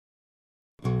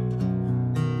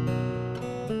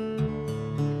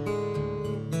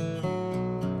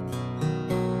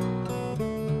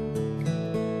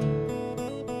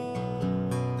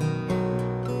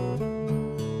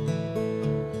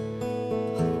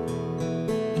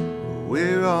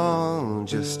all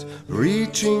just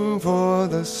reaching for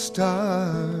the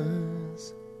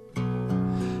stars.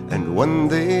 And one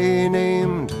they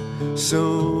named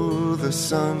so the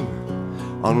sun,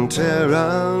 on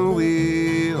Terra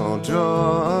we all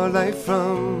draw our life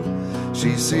from.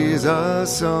 She sees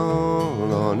us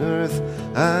all on earth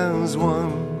as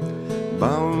one,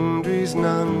 boundaries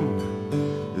none,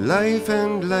 life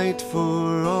and light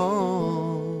for all.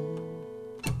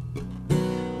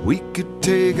 We could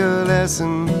take a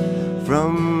lesson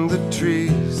from the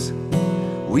trees,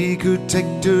 we could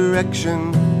take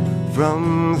direction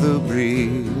from the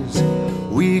breeze,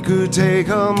 we could take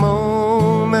a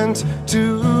moment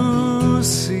to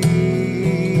see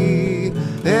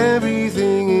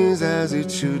everything is as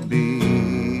it should be.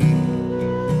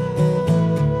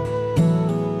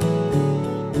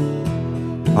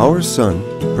 Our sun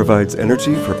provides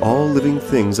energy for all living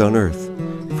things on Earth,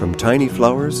 from tiny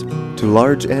flowers to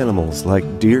large animals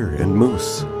like deer and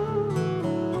moose.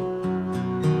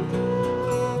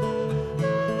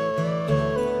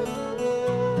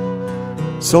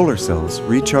 Solar cells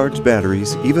recharge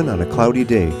batteries even on a cloudy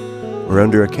day or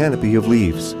under a canopy of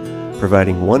leaves,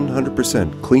 providing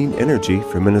 100% clean energy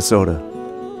for Minnesota.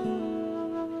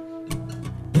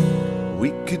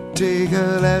 We could take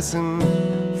a lesson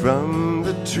from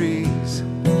the trees,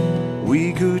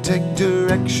 we could take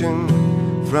direction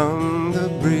from the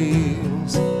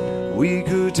breeze, we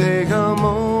could take a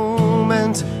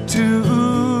moment